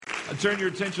I turn your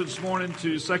attention this morning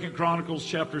to 2 Chronicles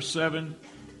chapter 7.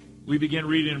 We begin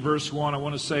reading in verse 1. I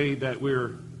want to say that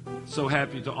we're so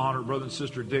happy to honor Brother and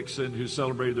Sister Dixon, who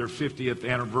celebrated their 50th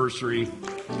anniversary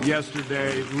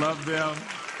yesterday. Love them.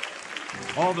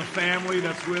 All the family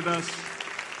that's with us.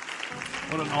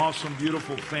 What an awesome,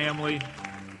 beautiful family.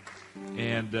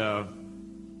 And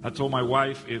I told my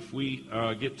wife, if we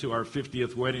get to our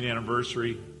 50th wedding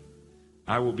anniversary,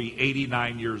 I will be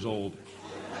 89 years old.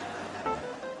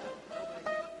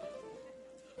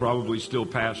 Probably still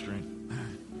pastoring.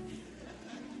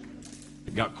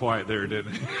 It got quiet there,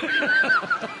 didn't it?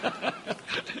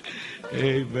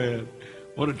 Amen.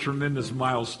 What a tremendous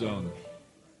milestone.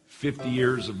 50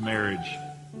 years of marriage.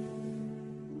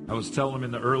 I was telling them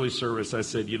in the early service, I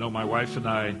said, you know, my wife and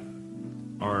I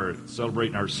are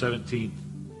celebrating our 17th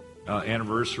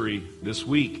anniversary this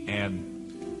week,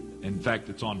 and in fact,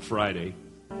 it's on Friday.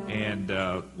 And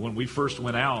when we first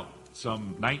went out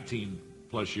some 19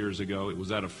 plus years ago, it was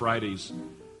at a Friday's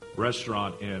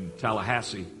restaurant in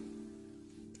Tallahassee.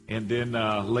 And then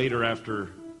later,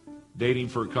 after dating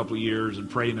for a couple of years and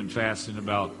praying and fasting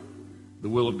about the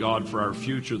will of God for our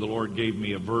future, the Lord gave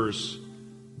me a verse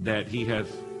that He hath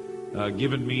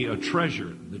given me a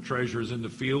treasure. The treasure is in the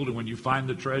field, and when you find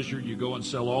the treasure, you go and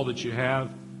sell all that you have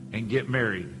and get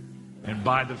married and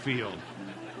buy the field.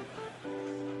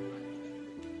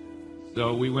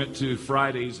 So we went to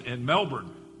Fridays in Melbourne,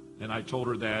 and I told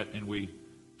her that, and we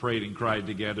prayed and cried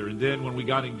together. And then when we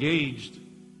got engaged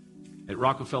at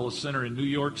Rockefeller Center in New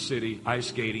York City, ice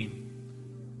skating,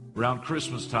 around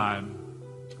Christmas time,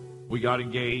 we got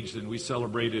engaged and we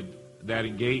celebrated that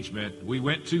engagement. We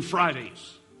went to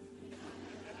Fridays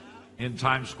in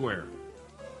Times Square.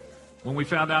 When we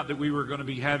found out that we were going to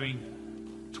be having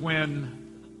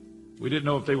we didn't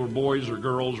know if they were boys or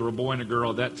girls or a boy and a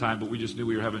girl at that time, but we just knew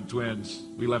we were having twins.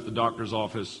 We left the doctor's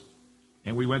office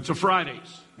and we went to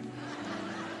Fridays.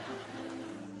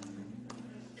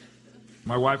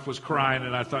 My wife was crying,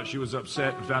 and I thought she was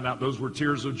upset, and found out those were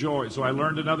tears of joy. So I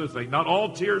learned another thing. Not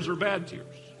all tears are bad tears.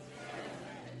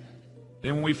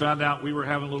 Then when we found out we were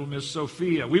having little Miss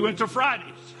Sophia, we went to Fridays.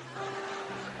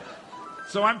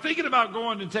 So I'm thinking about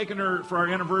going and taking her for our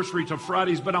anniversary to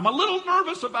Fridays, but I'm a little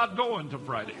nervous about going to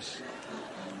Fridays.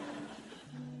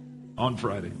 On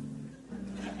Friday.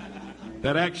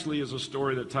 That actually is a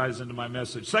story that ties into my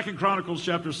message. 2 Chronicles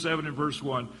chapter 7 and verse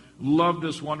 1. Love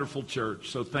this wonderful church.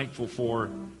 So thankful for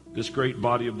this great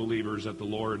body of believers that the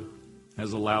Lord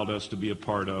has allowed us to be a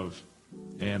part of.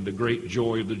 And the great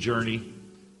joy of the journey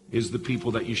is the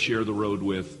people that you share the road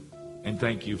with. And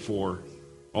thank you for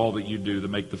all that you do to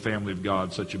make the family of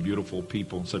God such a beautiful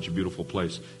people and such a beautiful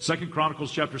place. 2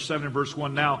 Chronicles chapter 7 and verse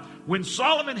 1. Now, when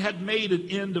Solomon had made an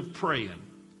end of praying,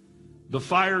 the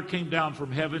fire came down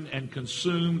from heaven and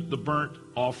consumed the burnt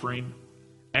offering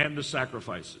and the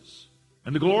sacrifices.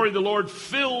 And the glory of the Lord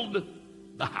filled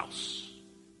the house.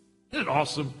 Isn't it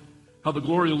awesome how the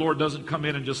glory of the Lord doesn't come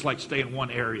in and just like stay in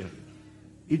one area?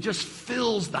 It just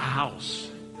fills the house.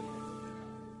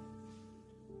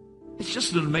 It's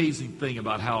just an amazing thing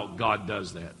about how God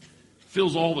does that.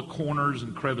 Fills all the corners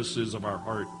and crevices of our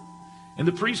heart. And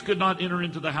the priest could not enter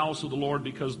into the house of the Lord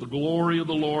because the glory of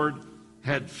the Lord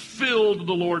had filled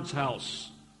the Lord's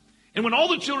house. And when all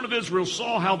the children of Israel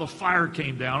saw how the fire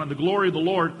came down and the glory of the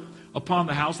Lord upon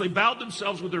the house, they bowed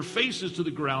themselves with their faces to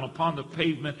the ground upon the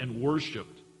pavement and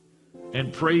worshiped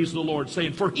and praised the Lord,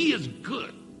 saying, for He is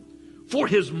good, for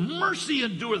His mercy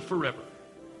endureth forever.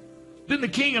 Then the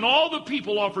king and all the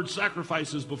people offered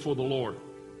sacrifices before the Lord.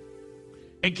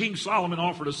 And King Solomon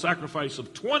offered a sacrifice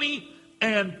of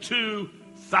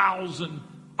 22,000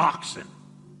 oxen.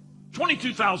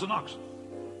 22,000 oxen.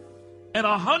 And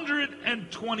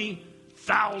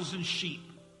 120,000 sheep.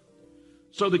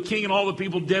 So the king and all the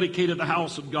people dedicated the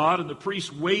house of God, and the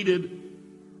priests waited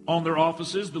on their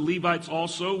offices, the Levites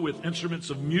also, with instruments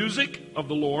of music of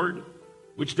the Lord,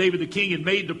 which David the king had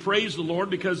made to praise the Lord,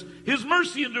 because His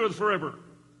mercy endureth forever.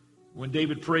 When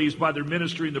David praised by their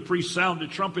ministry, and the priests sounded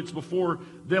trumpets before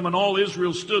them, and all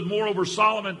Israel stood. Moreover,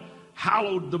 Solomon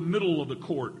hallowed the middle of the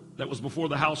court that was before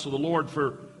the house of the Lord,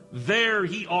 for there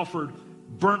he offered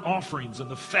burnt offerings and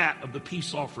the fat of the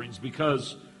peace offerings,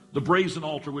 because the brazen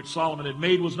altar which Solomon had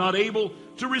made was not able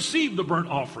to receive the burnt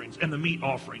offerings and the meat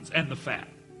offerings and the fat.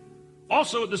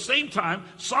 Also, at the same time,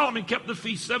 Solomon kept the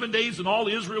feast 7 days, and all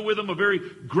Israel with him, a very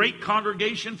great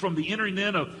congregation, from the entering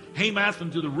in of Hamath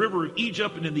unto the river of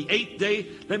Egypt. And in the 8th day,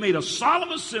 they made a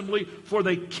solemn assembly, for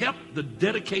they kept the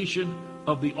dedication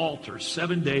of the altar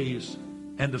 7 days,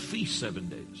 and the feast 7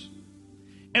 days.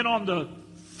 And on the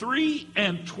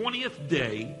 23rd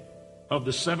day of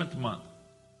the 7th month,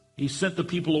 he sent the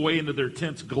people away into their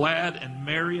tents glad and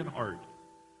merry in heart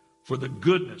for the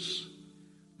goodness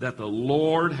that the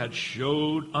Lord had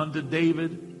showed unto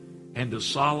David and to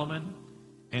Solomon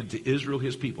and to Israel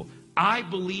his people. I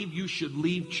believe you should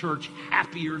leave church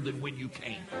happier than when you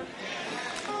came.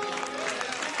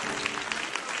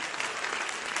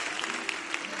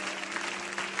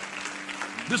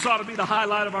 This ought to be the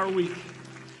highlight of our week.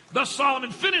 Thus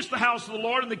Solomon finished the house of the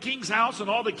Lord and the king's house and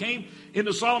all that came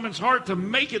into Solomon's heart to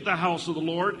make it the house of the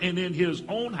Lord. And in his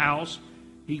own house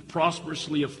he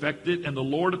prosperously effected. And the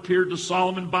Lord appeared to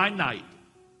Solomon by night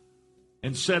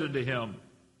and said unto him,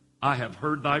 I have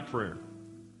heard thy prayer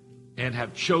and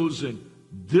have chosen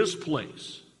this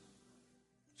place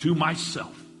to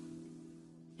myself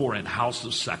for an house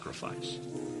of sacrifice.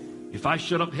 If I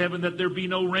shut up heaven that there be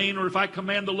no rain, or if I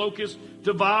command the locusts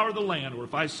to devour the land, or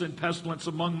if I send pestilence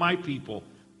among my people,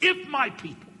 if my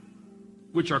people,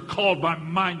 which are called by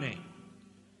my name,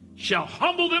 shall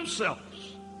humble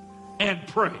themselves and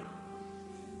pray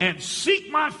and seek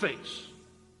my face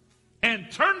and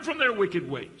turn from their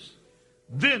wicked ways,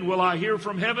 then will I hear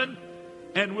from heaven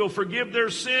and will forgive their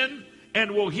sin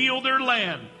and will heal their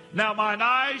land. Now mine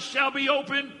eyes shall be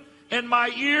open and my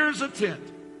ears attent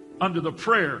unto the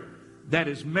prayer that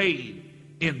is made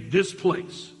in this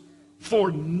place.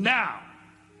 For now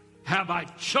have I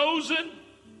chosen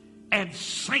and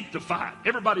sanctified.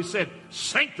 Everybody said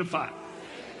sanctified.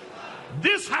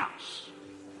 This house,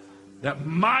 that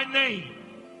my name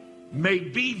may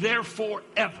be there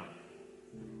forever.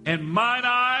 And mine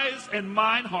eyes and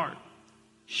mine heart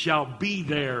shall be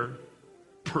there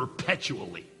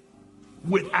perpetually,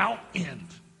 without end,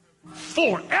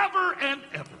 forever and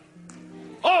ever.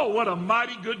 Oh, what a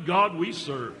mighty good God we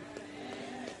serve.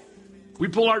 We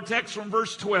pull our text from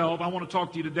verse 12. I want to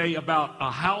talk to you today about a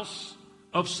house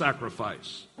of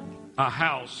sacrifice. A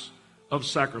house of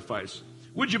sacrifice.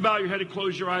 Would you bow your head and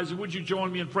close your eyes, and would you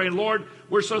join me in praying? Lord,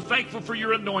 we're so thankful for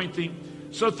your anointing,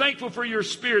 so thankful for your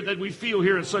spirit that we feel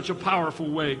here in such a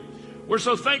powerful way. We're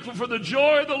so thankful for the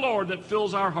joy of the Lord that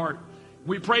fills our heart.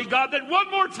 We pray, God, that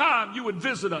one more time you would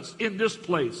visit us in this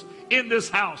place, in this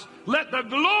house. Let the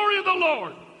glory of the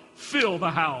Lord fill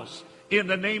the house. In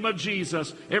the name of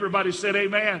Jesus. Everybody said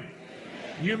amen. Amen.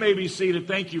 You may be seated.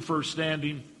 Thank you for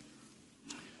standing.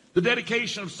 The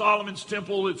dedication of Solomon's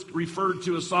temple, it's referred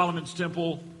to as Solomon's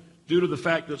temple due to the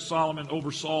fact that Solomon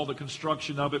oversaw the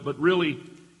construction of it, but really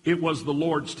it was the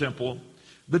Lord's temple.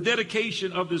 The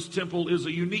dedication of this temple is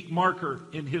a unique marker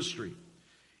in history.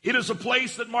 It is a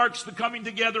place that marks the coming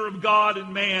together of God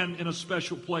and man in a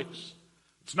special place.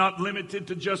 It's not limited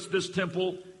to just this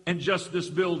temple and just this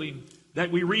building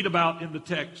that we read about in the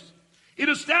text. It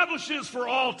establishes for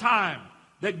all time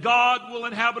that God will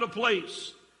inhabit a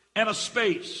place and a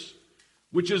space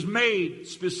which is made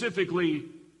specifically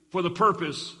for the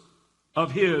purpose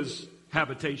of his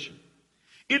habitation.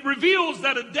 It reveals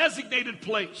that a designated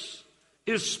place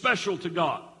is special to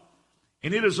God,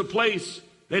 and it is a place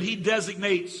that he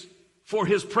designates for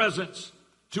his presence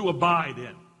to abide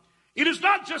in. It is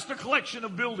not just a collection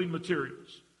of building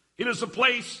materials. It is a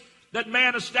place that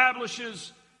man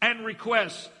establishes and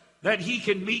requests that he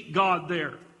can meet God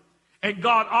there. And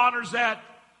God honors that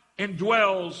and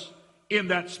dwells in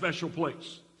that special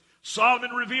place.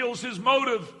 Solomon reveals his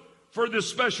motive for this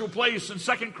special place in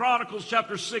 2 Chronicles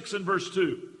chapter 6 and verse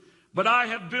 2. But I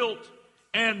have built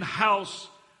an house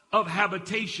of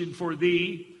habitation for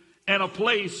thee, and a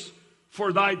place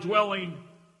for thy dwelling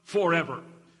forever.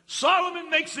 Solomon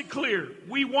makes it clear,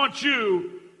 we want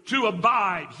you to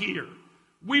abide here.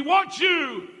 We want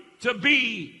you to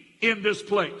be in this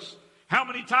place. How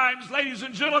many times, ladies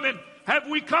and gentlemen, have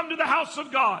we come to the house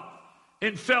of God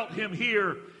and felt him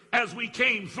here as we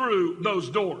came through those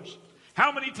doors?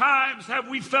 How many times have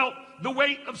we felt the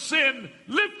weight of sin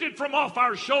lifted from off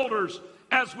our shoulders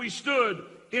as we stood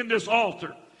in this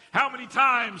altar? How many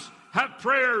times have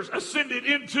prayers ascended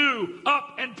into,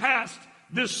 up, and past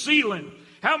this ceiling?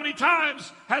 How many times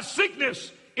has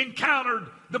sickness encountered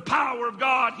the power of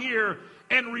God here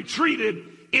and retreated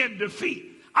in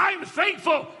defeat? I'm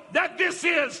thankful that this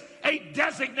is a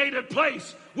designated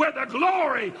place where the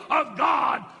glory of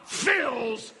God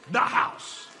fills the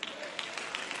house.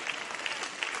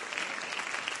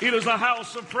 It is a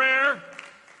house of prayer.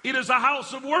 It is a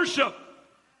house of worship.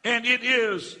 And it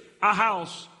is a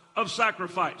house of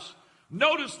sacrifice.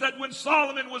 Notice that when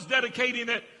Solomon was dedicating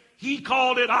it, he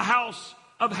called it a house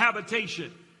of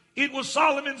habitation. It was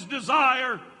Solomon's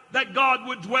desire that God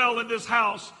would dwell in this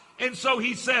house. And so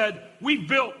he said, we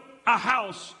built a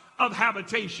house of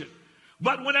habitation.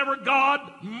 But whenever God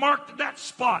marked that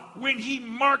spot, when he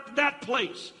marked that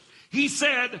place, he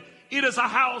said, it is a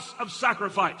house of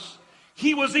sacrifice.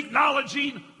 He was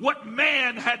acknowledging what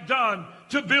man had done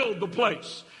to build the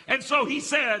place. And so he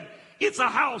said, it's a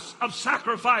house of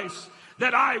sacrifice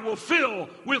that I will fill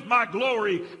with my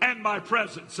glory and my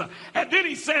presence. And then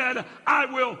he said, I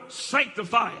will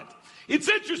sanctify it. It's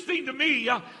interesting to me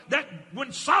that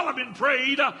when Solomon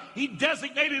prayed, he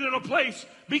designated it a place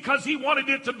because he wanted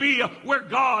it to be where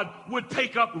God would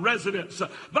take up residence.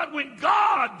 But when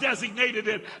God designated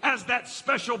it as that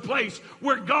special place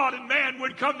where God and man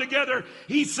would come together,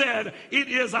 he said, it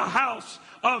is a house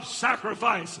of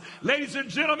sacrifice. Ladies and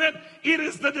gentlemen, it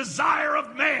is the desire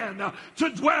of man to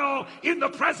dwell in the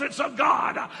presence of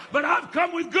God. But I've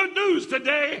come with good news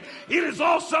today. It is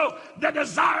also the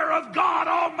desire of God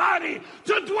Almighty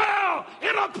to dwell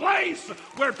in a place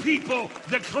where people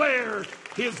declare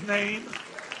his name.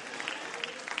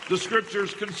 The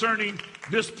scriptures concerning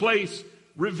this place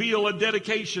reveal a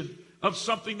dedication of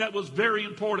something that was very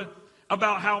important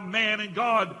about how man and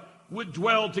God would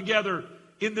dwell together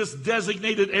in this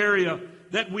designated area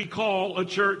that we call a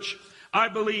church. I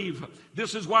believe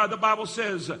this is why the Bible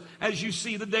says, as you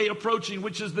see the day approaching,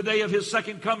 which is the day of his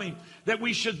second coming, that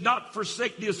we should not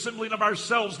forsake the assembling of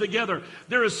ourselves together.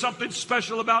 There is something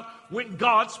special about when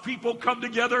God's people come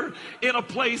together in a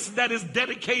place that is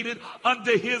dedicated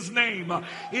unto his name.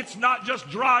 It's not just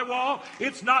drywall.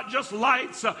 It's not just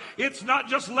lights. It's not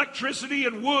just electricity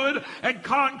and wood and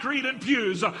concrete and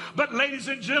pews. But ladies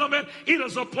and gentlemen, it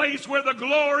is a place where the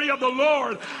glory of the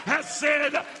Lord has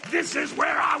said, this is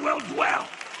where I will dwell.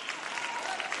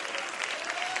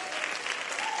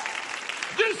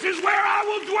 This is where I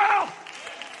will dwell.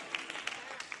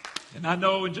 And I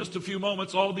know in just a few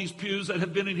moments, all these pews that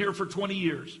have been in here for 20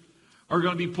 years are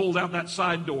going to be pulled out that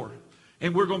side door.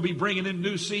 And we're going to be bringing in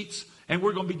new seats, and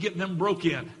we're going to be getting them broke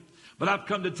in. But I've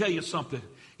come to tell you something.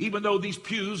 Even though these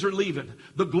pews are leaving,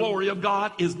 the glory of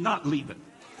God is not leaving.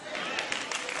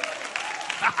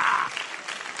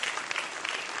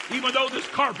 Even though this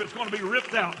carpet's going to be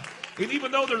ripped out, and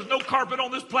even though there's no carpet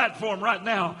on this platform right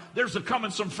now, there's coming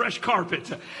some fresh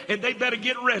carpet. And they better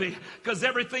get ready, because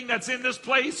everything that's in this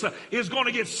place is going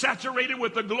to get saturated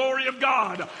with the glory of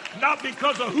God. Not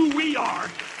because of who we are,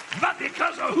 but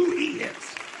because of who he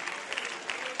is.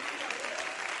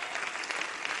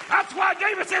 That's why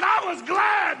David said, I was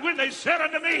glad when they said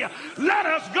unto me, let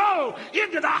us go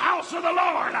into the house of the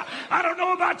Lord. I don't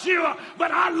know about you,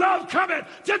 but I love coming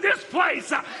to this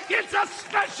place. It's a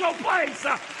special place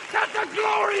that the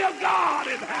glory of God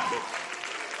inhabits.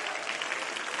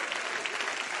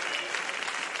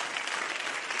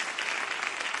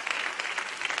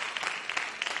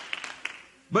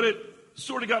 But it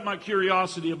sort of got my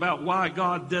curiosity about why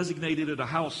God designated it a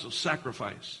house of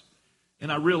sacrifice.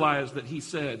 And I realized that he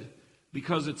said,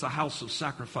 because it's a house of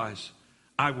sacrifice,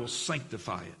 I will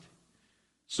sanctify it.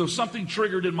 So something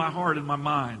triggered in my heart and my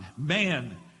mind.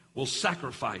 Man will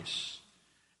sacrifice,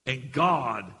 and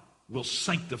God will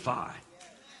sanctify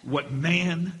what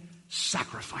man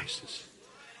sacrifices.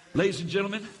 Ladies and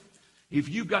gentlemen, if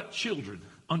you've got children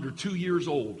under 2 years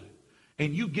old,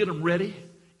 and you get them ready,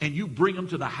 and you bring them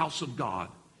to the house of God,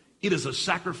 it is a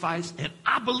sacrifice, and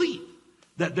I believe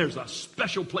that there's a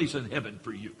special place in heaven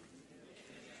for you.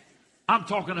 I'm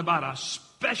talking about a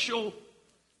special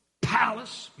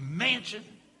palace, mansion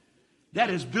that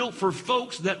is built for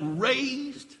folks that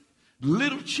raised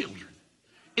little children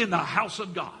in the house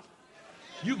of God.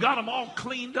 You got them all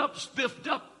cleaned up, spiffed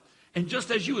up, and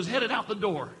just as you was headed out the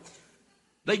door,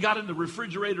 they got in the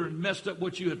refrigerator and messed up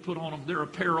what you had put on them. Their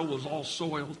apparel was all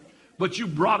soiled, but you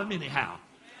brought them anyhow,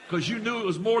 because you knew it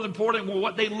was more important than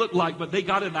what they looked like, but they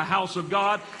got in the house of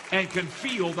God and can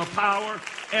feel the power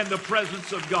and the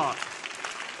presence of God.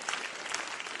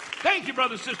 Thank you,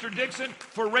 Brother Sister Dixon,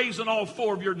 for raising all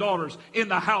 4 of your daughters in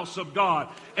the house of God.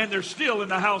 And they're still in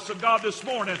the house of God this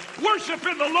morning,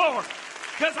 worshiping the Lord.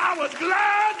 Because I was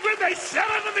glad when they said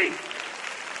unto me,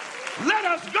 let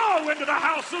us go into the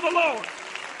house of the Lord.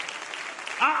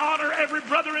 I honor every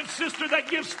brother and sister that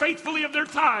gives faithfully of their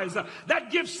tithes,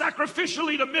 that gives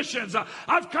sacrificially to missions.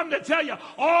 I've come to tell you,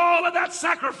 all of that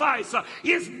sacrifice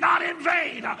is not in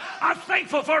vain. I'm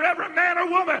thankful for every man or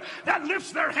woman that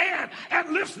lifts their hand and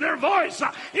lifts their voice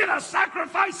in a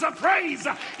sacrifice of praise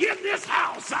in this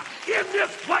house, in this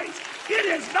place. It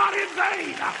is not in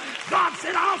vain. God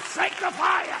said, I'll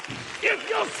sanctify you if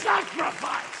you'll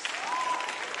sacrifice.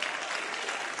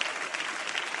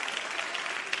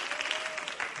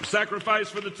 The sacrifice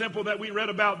for the temple that we read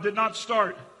about did not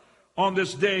start on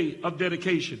this day of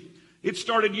dedication. It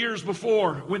started years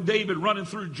before when David, running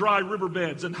through dry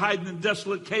riverbeds and hiding in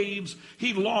desolate caves,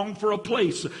 he longed for a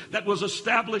place that was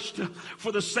established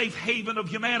for the safe haven of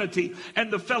humanity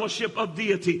and the fellowship of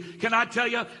deity. Can I tell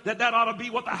you that ought to be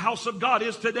what the house of God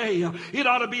is today? It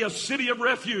ought to be a city of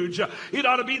refuge. It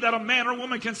ought to be that a man or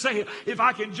woman can say, if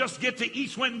I can just get to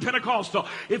East Wind Pentecostal,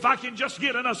 if I can just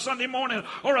get in a Sunday morning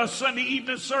or a Sunday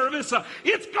evening service,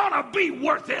 it's going to be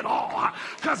worth it all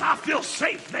because I feel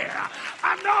safe there.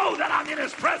 I know that I'm in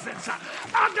his presence.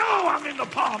 I know I'm in the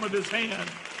palm of his hand.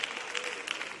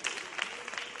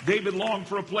 David longed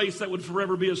for a place that would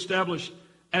forever be established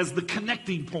as the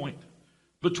connecting point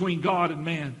between God and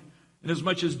man. And as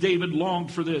much as David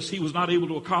longed for this, he was not able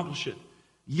to accomplish it.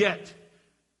 Yet,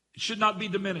 it should not be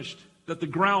diminished that the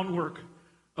groundwork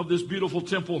of this beautiful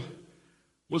temple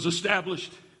was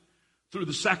established through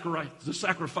the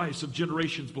sacrifice of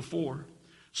generations before.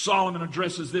 Solomon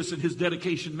addresses this in his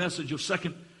dedication message of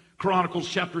 2 Chronicles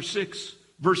chapter 6,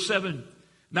 verse 7.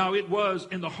 Now it was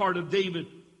in the heart of David,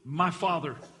 my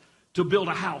father, to build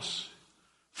a house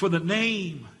for the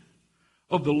name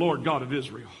of the Lord God of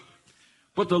Israel.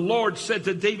 But the Lord said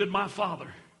to David, my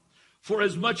father, for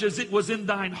as much as it was in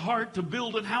thine heart to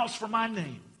build an house for my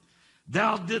name,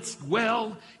 thou didst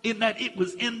well in that it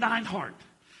was in thine heart.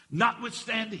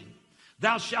 Notwithstanding,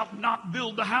 thou shalt not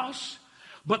build the house,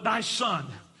 but thy son,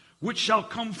 which shall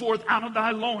come forth out of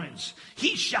thy loins,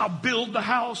 he shall build the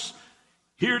house.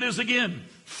 Here it is again,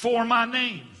 for my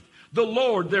name. The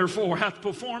Lord, therefore, hath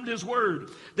performed his word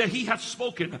that he hath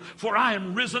spoken. For I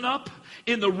am risen up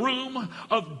in the room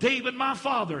of David my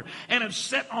father, and am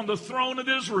set on the throne of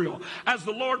Israel, as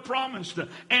the Lord promised,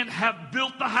 and have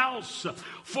built the house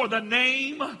for the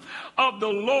name of the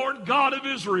Lord God of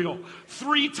Israel.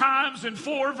 3 times in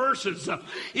 4 verses,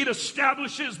 it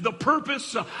establishes the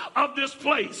purpose of this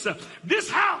place. This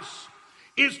house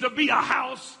is to be a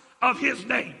house of his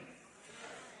name.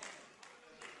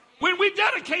 When we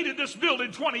dedicated this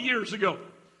building 20 years ago,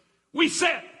 we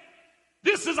said,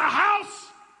 this is a house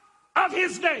of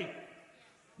his name.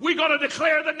 We're going to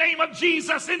declare the name of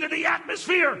Jesus into the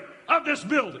atmosphere of this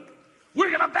building. We're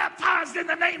going to baptize in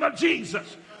the name of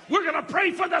Jesus. We're going to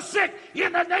pray for the sick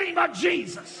in the name of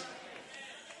Jesus.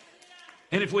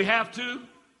 And if we have to,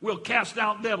 we'll cast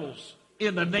out devils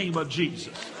in the name of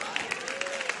Jesus.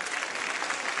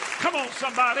 Come on,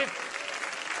 somebody.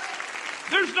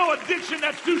 There's no addiction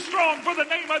that's too strong for the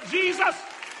name of Jesus.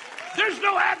 There's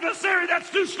no adversary that's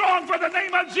too strong for the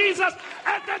name of Jesus.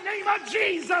 At the name of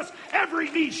Jesus, every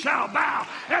knee shall bow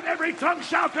and every tongue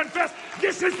shall confess.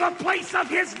 This is the place of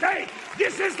his name.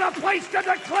 This is the place to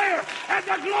declare and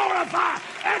to glorify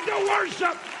and to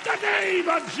worship the name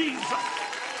of Jesus.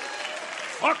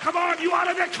 Oh, come on, you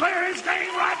ought to declare his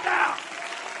name right now.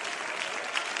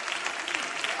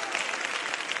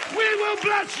 We will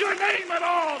bless your name at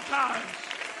all times.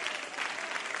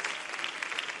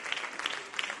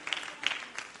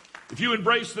 If you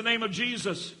embrace the name of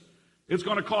Jesus, it's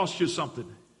going to cost you something.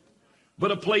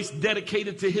 But a place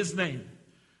dedicated to his name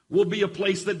will be a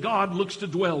place that God looks to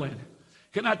dwell in.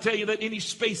 Can I tell you that any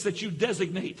space that you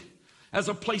designate as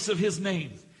a place of his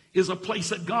name is a place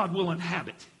that God will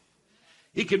inhabit?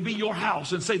 It can be your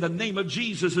house and say the name of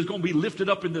Jesus is going to be lifted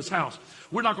up in this house.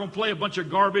 We're not going to play a bunch of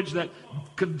garbage that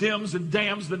condemns and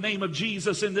damns the name of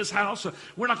Jesus in this house.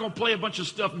 We're not going to play a bunch of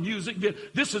stuff, music.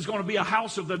 This is going to be a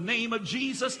house of the name of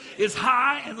Jesus is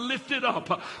high and lifted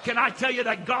up. Can I tell you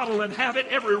that God will inhabit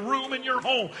every room in your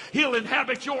home? He'll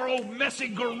inhabit your old messy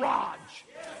garage.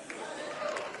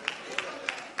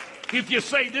 If you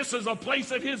say this is a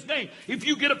place of his name, if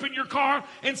you get up in your car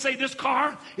and say this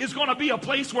car is going to be a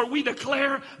place where we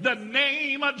declare the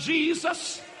name of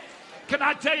Jesus, can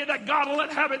I tell you that God will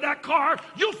inhabit that car?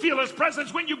 You'll feel his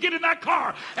presence when you get in that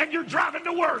car and you're driving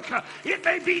to work. It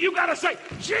may be you got to say,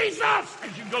 Jesus,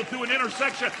 as you go through an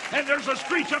intersection and there's a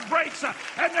screech of brakes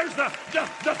and there's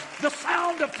the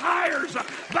sound of tires.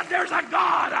 But there's a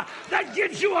God that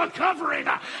gives you a covering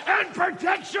and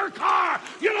protects your car.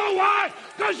 You know why?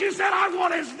 Because you said, I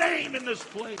want his name in this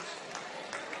place.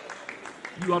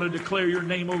 You ought to declare your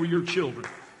name over your children.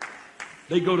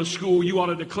 They go to school, you ought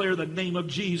to declare the name of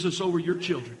Jesus over your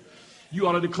children. You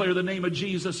ought to declare the name of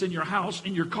Jesus in your house,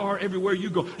 in your car, everywhere you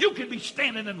go. You can be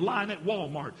standing in line at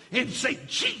Walmart and say,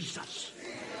 Jesus.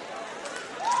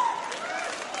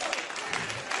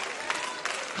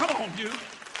 Come on, you.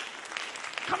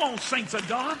 Come on, saints of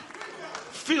God.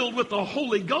 Filled with the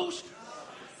Holy Ghost.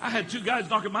 I had 2 guys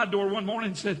knock at my door one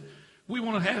morning and said, we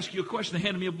want to ask you a question. They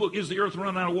handed me a book. Is the earth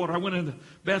running out of water? I went in the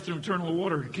bathroom, turned on the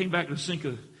water, came back to the sink,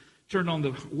 turned on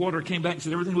the water, came back and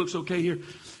said, everything looks okay here.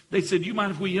 They said, do you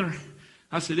mind if we enter?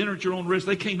 I said, enter at your own risk.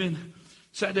 They came in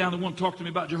Sat down and wanted to talk to me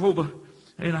about Jehovah.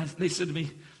 And they said to me,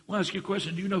 I want to ask you a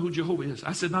question. Do you know who Jehovah is?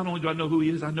 I said, not only do I know who he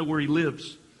is, I know where he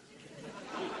lives.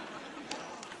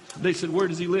 They said, where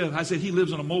does he live? I said, he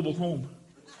lives in a mobile home.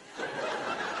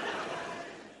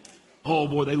 Oh,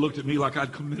 boy, they looked at me like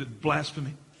I'd committed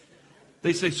blasphemy.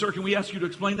 They say, sir, can we ask you to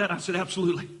explain that? I said,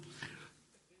 absolutely.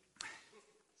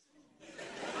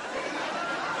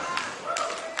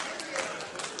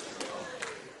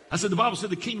 I said, the Bible said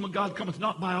the kingdom of God cometh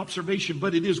not by observation,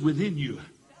 but it is within you.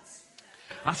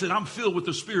 I said, I'm filled with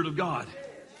the Spirit of God.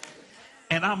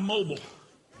 And I'm mobile.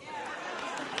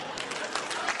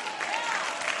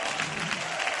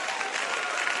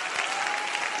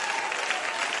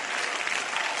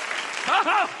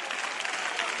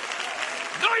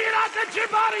 Know ye not that your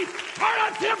bodies are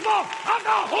a temple of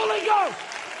the Holy Ghost?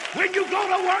 When you go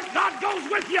to work, God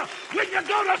goes with you. When you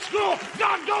go to school,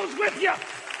 God goes with you.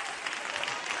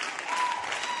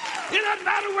 It doesn't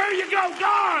matter where you go,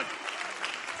 God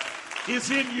is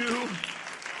in you.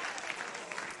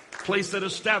 Place that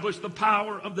established the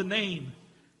power of the name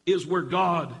is where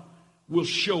God will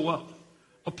show up.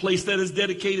 A place that is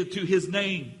dedicated to his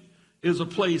name is a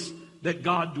place that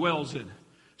God dwells in.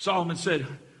 Solomon said,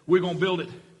 we're going to build it,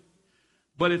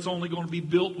 but it's only going to be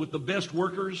built with the best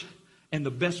workers and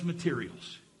the best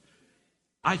materials.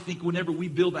 I think whenever we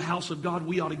build the house of God,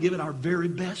 we ought to give it our very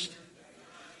best.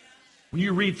 When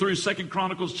you read through 2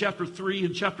 Chronicles chapter 3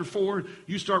 and chapter 4,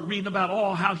 you start reading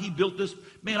about how he built this.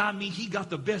 Man, I mean, he got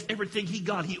the best. Everything he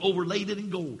got, he overlaid it in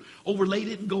gold. Overlaid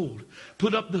it in gold.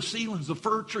 Put up the ceilings, the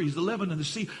fir trees, the Lebanon, the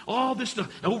sea, all this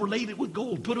stuff. Overlaid it with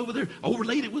gold. Put over there,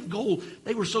 overlaid it with gold.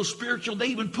 They were so spiritual, they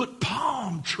even put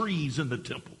palm trees in the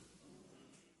temple.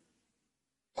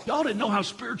 Y'all didn't know how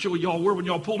spiritual y'all were when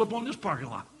y'all pulled up on this parking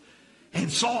lot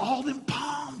and saw all them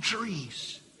palm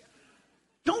trees.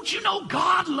 Don't you know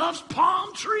God loves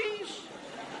palm trees?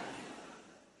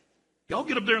 Y'all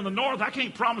get up there in the north. I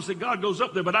can't promise that God goes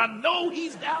up there, but I know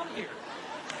he's down here.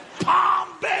 Palm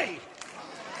Bay.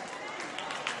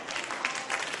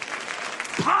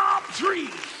 Palm trees.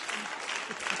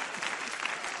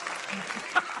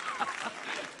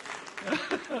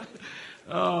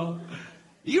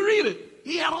 You read it.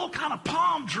 He had all kind of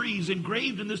palm trees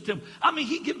engraved in this temple. I mean,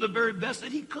 he gave the very best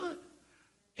that he could.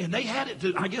 And they had it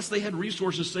to, I guess they had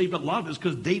resources saved, but a lot of it is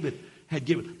because David had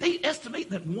given. They estimate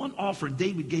that one offering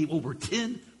David gave over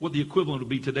what the equivalent would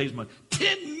be today's money,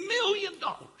 $10 million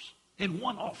in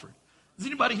one offering. Does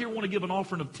anybody here want to give an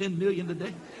offering of $10 million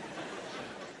today?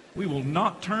 We will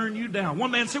not turn you down.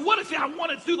 One man said, what if I won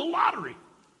it through the lottery?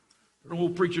 An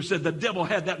old preacher said, the devil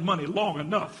had that money long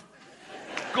enough.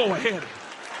 Go ahead.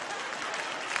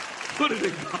 Put it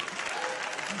in God.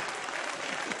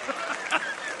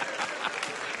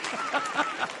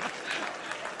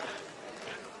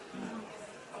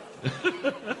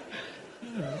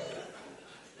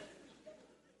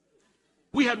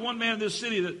 We had one man in this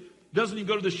city that doesn't even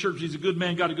go to this church. He's a good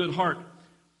man, got a good heart.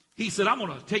 He said, I'm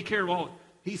going to take care of all.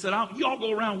 He said, y'all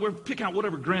go around, pick out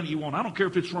whatever granite you want. I don't care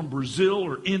if it's from Brazil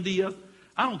or India.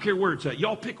 I don't care where it's at.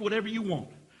 Y'all pick whatever you want.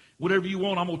 Whatever you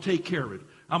want, I'm going to take care of it.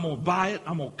 I'm going to buy it.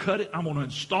 I'm going to cut it. I'm going to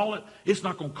install it. It's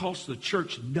not going to cost the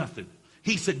church nothing.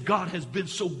 He said, God has been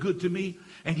so good to me.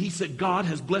 And he said, God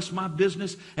has blessed my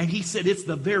business. And he said, it's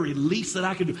the very least that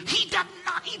I can do. He does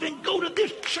not even go to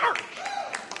this church.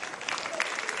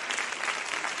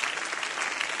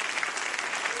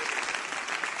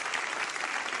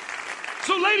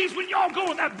 So ladies, when y'all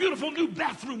go in that beautiful new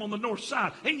bathroom on the north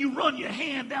side and you run your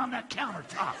hand down that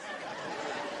countertop.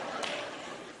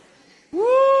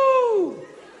 Woo!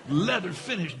 Leather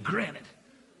finished granite.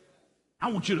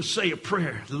 I want you to say a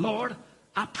prayer. Lord,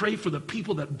 I pray for the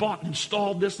people that bought and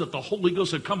installed this, that the Holy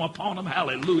Ghost had come upon them.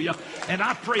 Hallelujah. And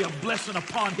I pray a blessing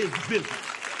upon his business.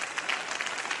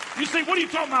 You say, what are you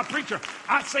talking about, preacher?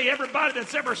 I say everybody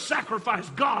that's ever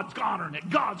sacrificed, God's honoring it.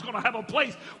 God's going to have a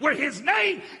place where his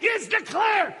name is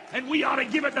declared. And we ought to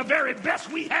give it the very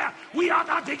best we have. We ought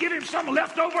not to give him some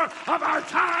leftover of our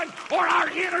time or our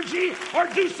energy or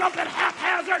do something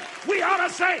haphazard. We ought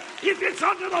to say, if it's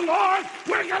unto the Lord,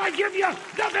 we're going to give you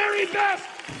the very best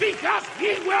because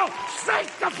he will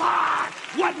sanctify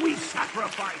what we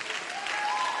sacrifice.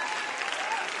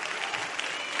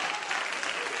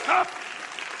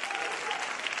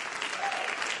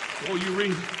 Well, you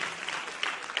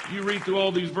read through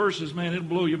all these verses, man, it'll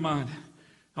blow your mind.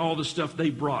 All the stuff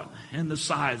they brought, and the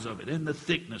size of it, and the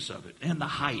thickness of it, and the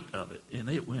height of it. And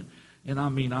it went, and I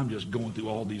mean, I'm just going through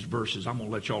all these verses. I'm going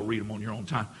to let y'all read them on your own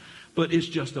time. But it's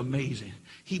just amazing.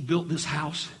 He built this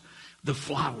house, the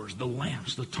flowers, the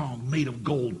lamps, the tongue made of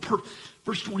gold.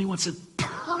 Verse 21 said,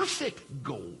 perfect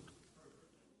gold.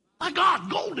 My God,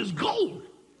 gold is gold.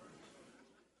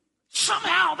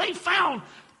 Somehow they found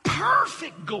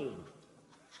perfect gold.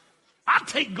 I'd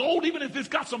take gold even if it's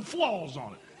got some flaws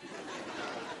on it.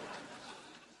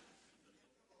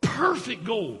 Perfect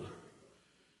gold.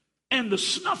 And the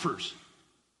snuffers.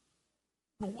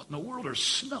 What in the world are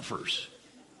snuffers?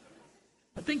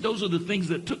 I think those are the things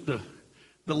that took the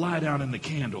lie down in the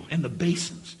candle, and the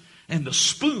basins, and the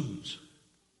spoons.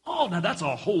 Oh, now that's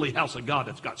a holy house of God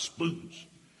that's got spoons.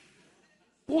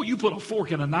 Boy, you put a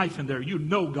fork and a knife in there, you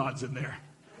know God's in there.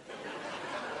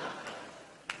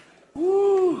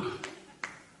 Woo.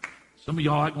 Some of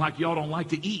y'all act like y'all don't like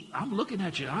to eat. I'm looking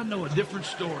at you. I know a different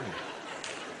story.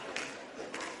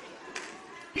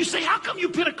 You say, how come you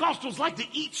Pentecostals like to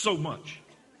eat so much?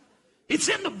 It's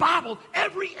in the Bible.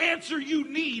 Every answer you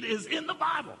need is in the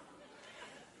Bible.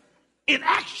 In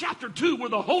Acts chapter 2, where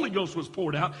the Holy Ghost was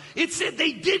poured out, it said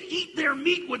they did eat their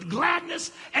meat with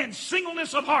gladness and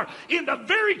singleness of heart. In the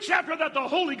very chapter that the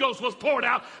Holy Ghost was poured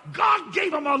out, God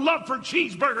gave them a love for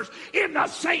cheeseburgers in the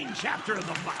same chapter of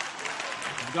the Bible.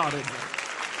 God is there.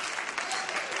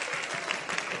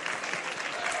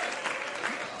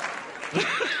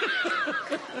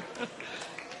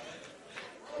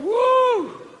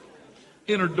 Woo!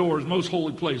 Inner doors, most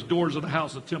holy place, doors of the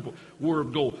house of the temple were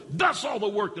of gold. Thus all the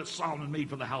work that Solomon made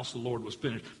for the house of the Lord was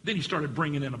finished. Then he started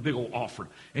bringing in a big old offering,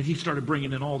 and he started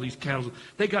bringing in all these cattle.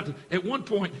 They got to, at one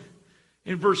point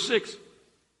in verse 6,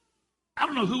 I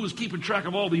don't know who was keeping track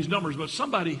of all these numbers, but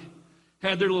somebody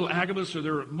had their little Agabus or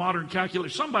their modern calculator.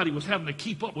 Somebody was having to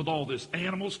keep up with all this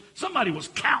animals. Somebody was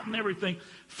counting everything.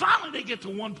 Finally, they get to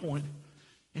one point,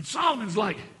 and Solomon's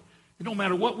like, it don't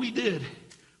matter what we did.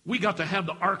 We got to have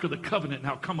the Ark of the Covenant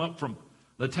now come up from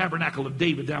the tabernacle of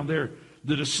David down there,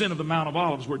 the descent of the Mount of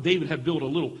Olives, where David had built a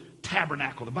little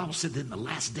tabernacle. The Bible said that in the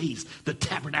last days, the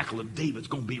tabernacle of David's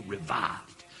going to be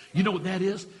revived. You know what that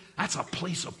is? That's a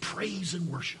place of praise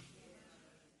and worship.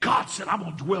 God said, I'm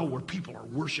going to dwell where people are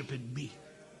worshiping me.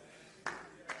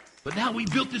 But now we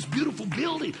built this beautiful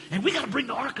building, and we got to bring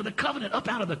the Ark of the Covenant up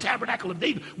out of the tabernacle of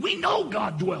David. We know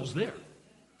God dwells there.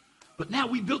 But now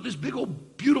we built this big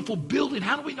old beautiful building.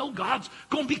 How do we know God's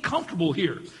going to be comfortable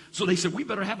here? So they said, we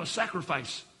better have a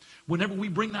sacrifice. Whenever we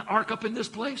bring that ark up in this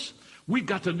place, we've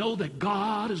got to know that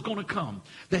God is going to come,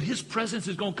 that his presence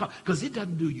is going to come. Because it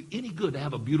doesn't do you any good to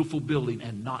have a beautiful building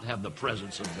and not have the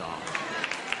presence of God.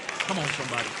 Come on,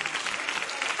 somebody.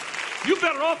 You're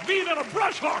better off being in a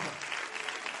brush harbor.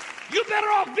 You're better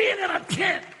off being in a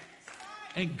tent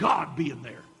and God being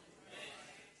there.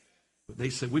 But they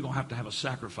said, we're going to have a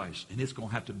sacrifice, and it's going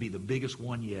to have to be the biggest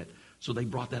one yet. So they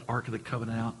brought that Ark of the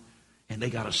Covenant out, and they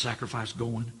got a sacrifice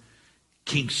going.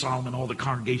 King Solomon, all the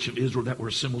congregation of Israel that were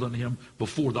assembled unto him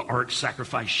before the ark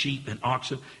sacrificed sheep and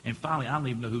oxen. And finally, I don't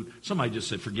even know who, somebody just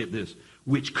said, forget this,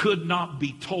 which could not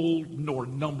be told nor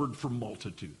numbered for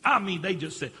multitude. I mean, they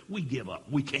just said, we give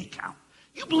up. We can't count.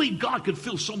 You believe God could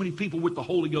fill so many people with the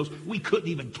Holy Ghost, we couldn't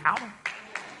even count them?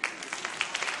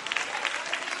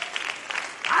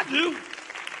 I do.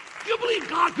 You believe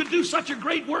God could do such a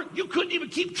great work? You couldn't even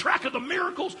keep track of the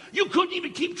miracles. You couldn't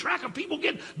even keep track of people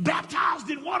getting baptized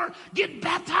in water, getting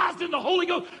baptized in the Holy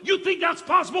Ghost. You think that's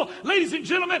possible? Ladies and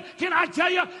gentlemen, can I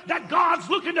tell you that God's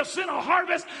looking to send a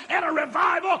harvest and a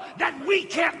revival that we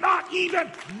cannot even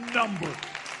number?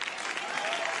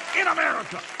 In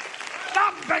America,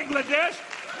 not in Bangladesh,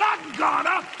 not in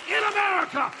Ghana, in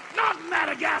America, not in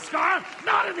Madagascar,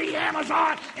 not in the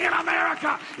Amazon, in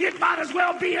America. It might as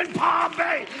well be in Palm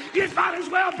Bay. It might as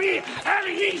well be at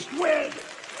East Wind.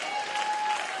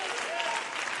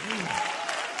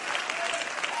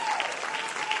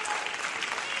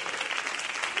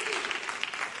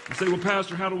 You say, well,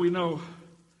 Pastor, how do we know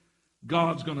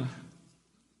God's gonna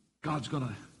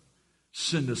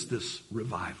send us this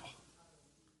revival?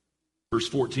 Verse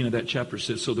 14 of that chapter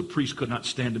says, so the priest could not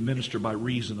stand to minister by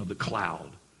reason of the cloud,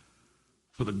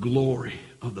 for the glory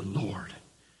of the Lord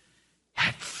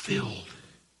had filled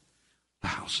the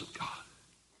house of God.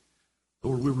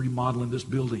 Lord, we're remodeling this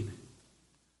building,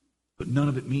 but none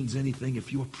of it means anything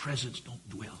if your presence don't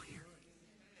dwell here.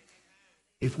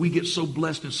 If we get so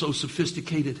blessed and so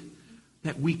sophisticated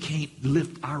that we can't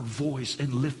lift our voice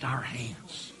and lift our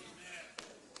hands,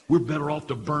 we're better off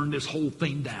to burn this whole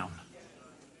thing down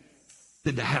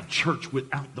than to have church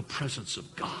without the presence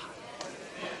of God.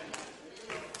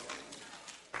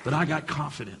 But I got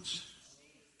confidence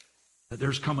that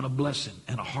there's coming a blessing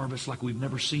and a harvest like we've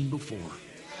never seen before.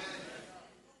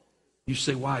 You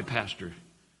say, why, Pastor?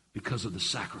 Because of the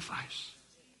sacrifice.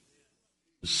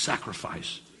 The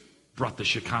sacrifice brought the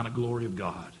Shekinah glory of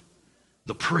God.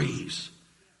 The praise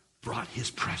brought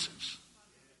his presence.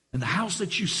 And the house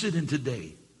that you sit in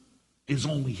today is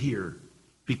only here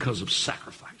because of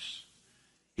sacrifice.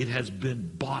 It has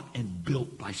been bought and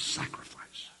built by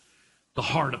sacrifice. The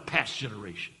heart of past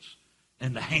generations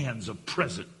and the hands of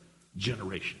present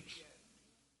generations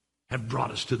have brought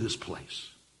us to this place.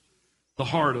 The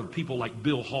heart of people like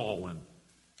Bill Hall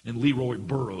and Leroy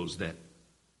Burrows that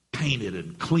painted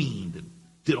and cleaned and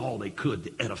did all they could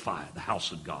to edify the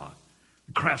house of God.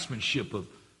 The craftsmanship of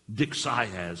Dick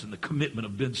Siaz and the commitment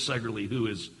of Ben Segerly, who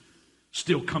is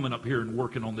still coming up here and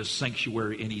working on this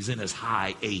sanctuary, and he's in his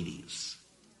high 80s.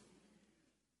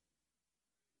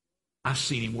 I've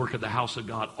seen him work at the house of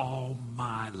God all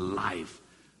my life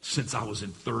since I was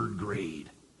in 3rd grade.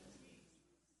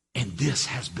 And this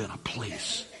has been a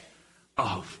place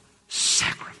of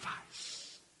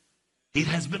sacrifice. It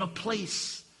has been a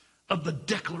place of the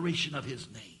declaration of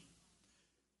his name.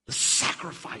 The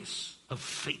sacrifice of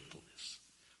faithfulness.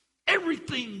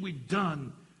 Everything we've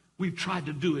done, we've tried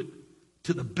to do it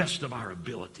to the best of our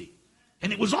ability.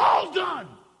 And it was all done.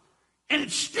 And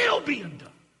it's still being done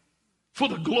for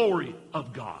the glory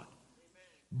of God.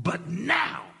 But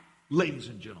now, ladies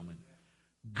and gentlemen,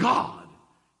 God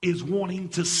is wanting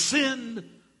to send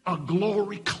a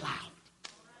glory cloud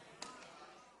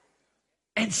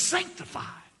and sanctify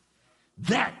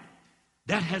that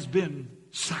has been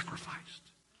sacrificed.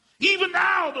 Even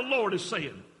now the Lord is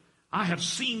saying, I have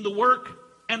seen the work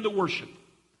and the worship,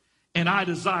 and I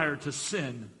desire to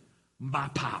send my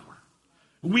power.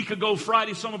 A week ago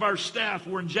Friday, some of our staff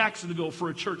were in Jacksonville for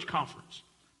a church conference.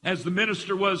 As the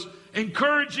minister was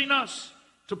encouraging us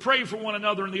to pray for one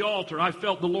another in the altar, I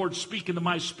felt the Lord speak into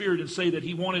my spirit and say that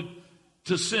he wanted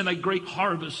to send a great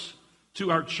harvest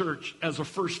to our church as a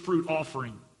first fruit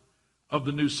offering of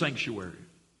the new sanctuary.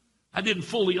 I didn't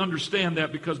fully understand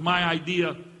that because my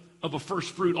idea of a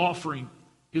first fruit offering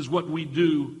is what we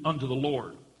do unto the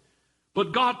Lord.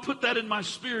 But God put that in my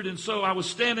spirit, and so I was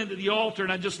standing at the altar,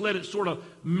 and I just let it sort of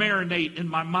marinate in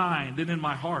my mind and in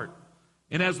my heart.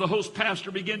 And as the host pastor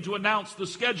began to announce the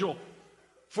schedule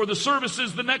for the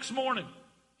services the next morning,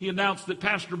 he announced that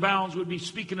Pastor Bounds would be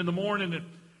speaking in the morning. And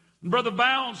Brother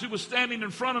Bounds, who was standing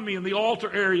in front of me in the altar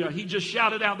area, he just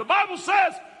shouted out, the Bible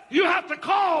says you have to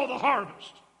call the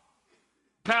harvest.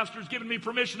 Pastor's given me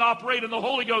permission to operate in the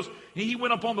Holy Ghost. And he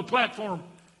went up on the platform,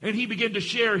 and he began to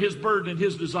share his burden and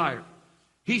his desire.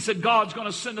 He said, God's going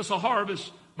to send us a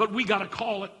harvest, but we got to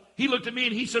call it. He looked at me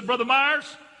and he said, Brother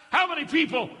Myers, how many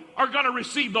people are going to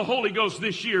receive the Holy Ghost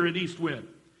this year at East Wind?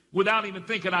 Without even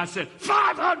thinking, I said,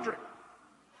 500.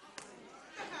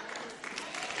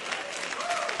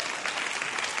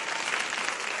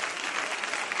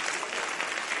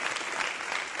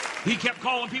 He kept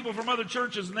calling people from other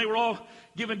churches, and they were all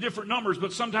giving different numbers,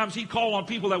 but sometimes he'd call on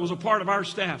people that was a part of our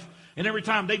staff. And every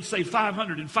time they'd say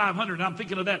 500 and 500, and I'm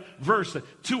thinking of that verse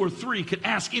that 2 or 3 could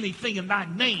ask anything in thy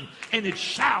name, and it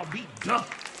shall be done.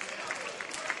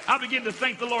 I begin to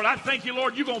thank the Lord. I thank you,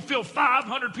 Lord, you're going to fill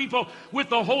 500 people with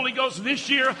the Holy Ghost this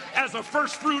year as a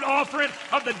first fruit offering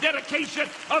of the dedication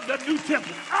of the new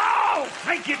temple. Oh,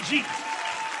 thank you, Jesus.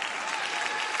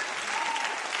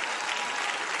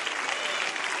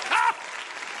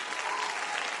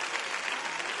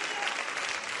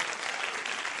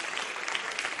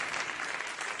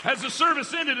 As the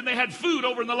service ended and they had food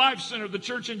over in the Life Center of the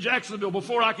church in Jacksonville,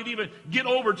 before I could even get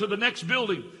over to the next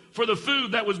building for the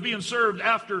food that was being served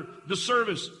after the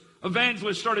service,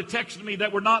 evangelists started texting me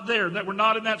that were not there, that were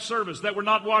not in that service, that were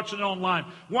not watching it online.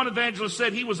 One evangelist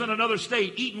said he was in another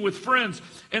state eating with friends,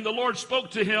 and the Lord spoke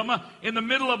to him in the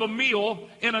middle of a meal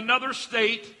in another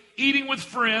state, eating with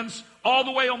friends, all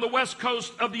the way on the west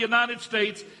coast of the United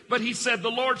States. But he said the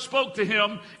Lord spoke to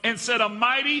him and said a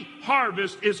mighty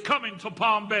harvest is coming to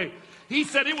Palm Bay. He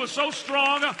said it was so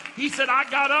strong. He said I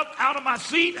got up out of my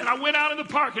seat and I went out in the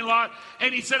parking lot,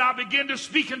 and he said I began to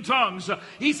speak in tongues.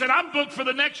 He said I'm booked for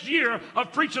the next year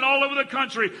of preaching all over the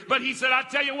country. But he said I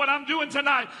tell you what I'm doing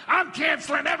tonight. I'm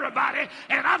canceling everybody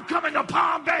and I'm coming to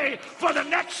Palm Bay for the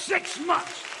next 6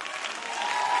 months.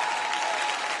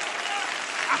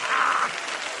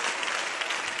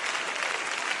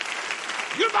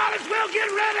 You might as well get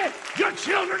ready. Your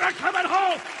children are coming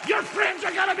home. Your friends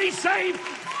are going to be saved.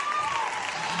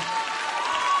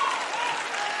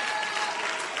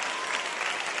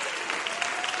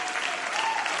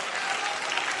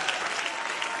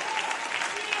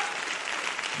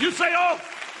 You say, oh,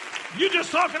 you're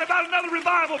just talking about another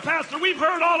revival, Pastor. We've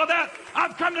heard all of that.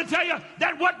 I've come to tell you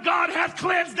that what God hath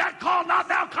cleansed, that call not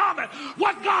thou common.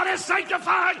 What God has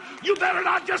sanctified, you better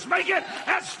not just make it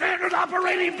as standard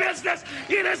operating business.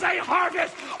 It is a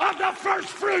harvest of the first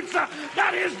fruits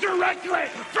that is directly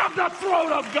from the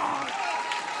throne of God.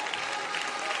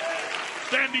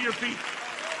 Stand to your feet.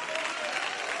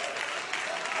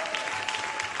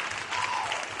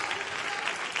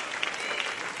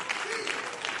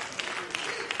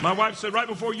 My wife said right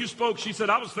before you spoke, she said,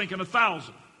 I was thinking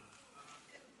 1,000.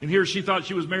 And here she thought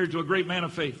she was married to a great man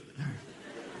of faith.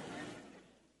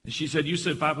 And she said, you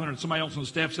said 500. Somebody else on the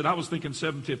staff said, I was thinking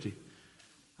 750.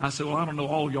 I said, well, I don't know.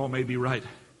 All of y'all may be right.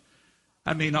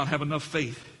 I may not have enough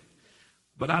faith.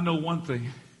 But I know one thing.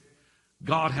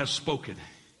 God has spoken.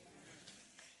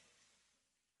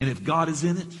 And if God is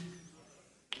in it,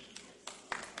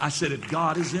 I said, if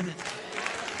God is in it,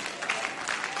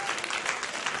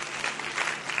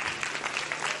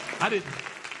 I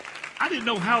didn't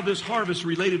know how this harvest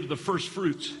related to the first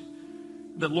fruits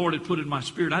that Lord had put in my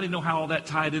spirit. I didn't know how all that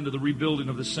tied into the rebuilding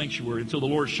of the sanctuary until the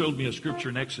Lord showed me a scripture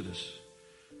in Exodus.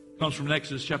 It comes from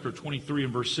Exodus chapter 23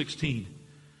 and verse 16.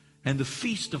 And the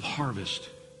feast of harvest,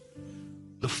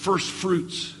 the first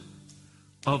fruits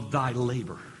of thy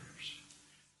labors,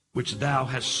 which thou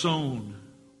hast sown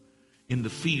in the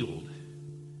field,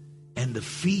 and the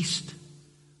feast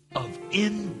of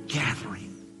ingathering,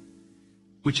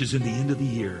 which is in the end of the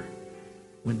year,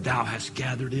 when thou hast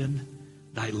gathered in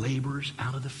thy labors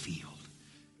out of the field.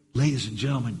 Ladies and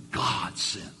gentlemen, God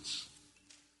sends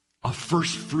a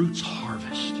first fruits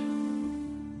harvest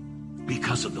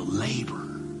because of the labor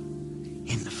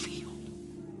in the field.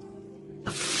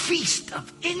 The feast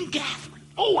of ingathering.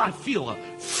 Oh, I feel a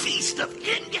feast of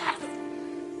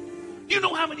ingathering. You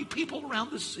know how many people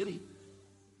around this city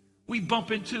we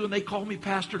bump into and they call me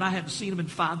pastor, and I haven't seen them in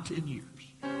 5-10 years.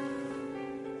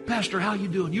 Pastor, how you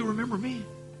doing? You remember me?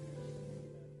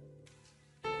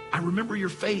 I remember your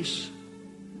face.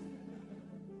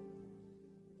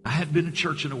 I hadn't been to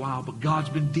church in a while, but God's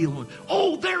been dealing with.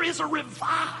 Oh, there is a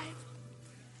revive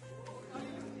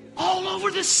all over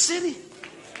this city.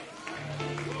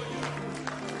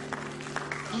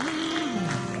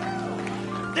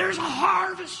 There's a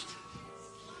harvest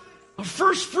of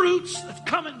first fruits that's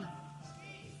coming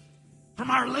from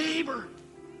our labor.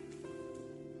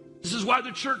 This is why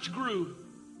the church grew.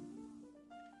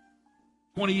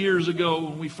 20 years ago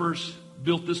when we first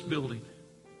built this building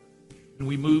and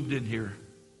we moved in here,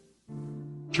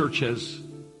 church has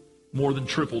more than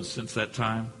tripled since that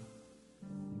time.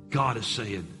 God is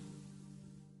saying,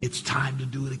 it's time to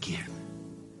do it again.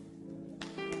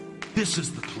 This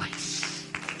is the place.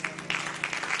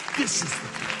 This is the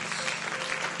place.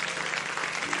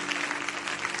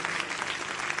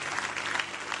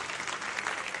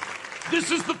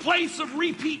 This is the place of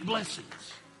repeat blessings.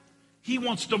 He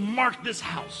wants to mark this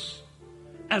house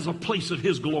as a place of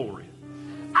His glory.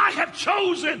 I have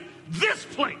chosen this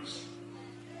place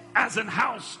as an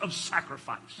house of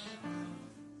sacrifice.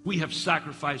 We have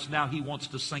sacrificed, now He wants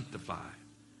to sanctify.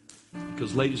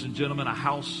 Because, ladies and gentlemen, a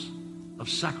house of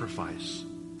sacrifice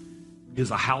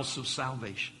is a house of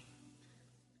salvation.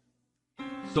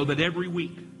 So that every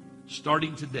week,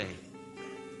 starting today,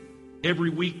 every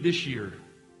week this year,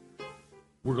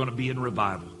 we're going to be in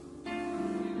revival.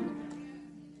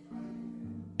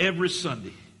 Every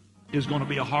Sunday is going to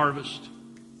be a harvest,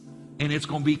 and it's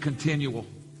going to be continual.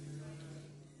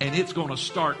 And it's going to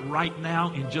start right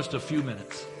now in just a few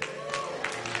minutes.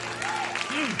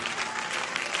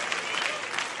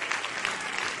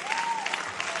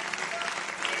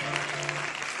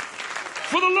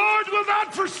 For the Lord will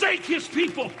not forsake His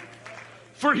people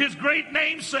for His great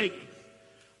name's sake,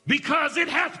 because it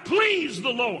hath pleased the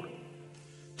Lord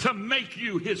to make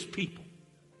you His people.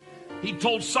 He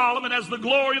told Solomon, as the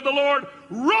glory of the Lord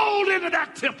rolled into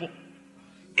that temple,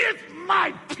 if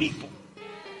my people,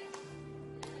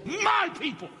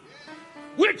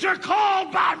 which are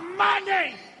called by my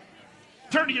name.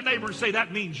 Turn to your neighbor and say,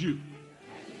 that means you.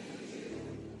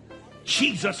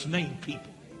 Jesus named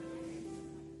people.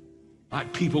 My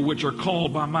people which are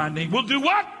called by my name will do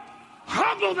what?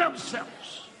 Humble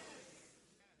themselves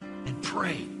and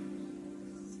pray.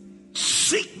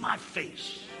 Seek my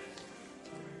face.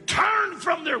 Turn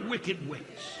from their wicked ways.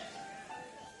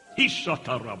 Then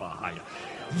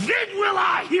will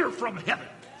I hear from heaven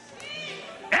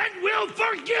and will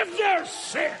forgive their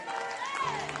sin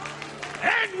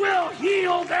and will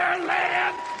heal their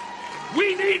land.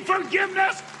 We need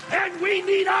forgiveness and we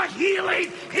need a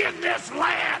healing in this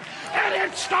land. And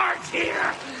it starts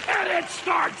here and it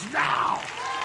starts now.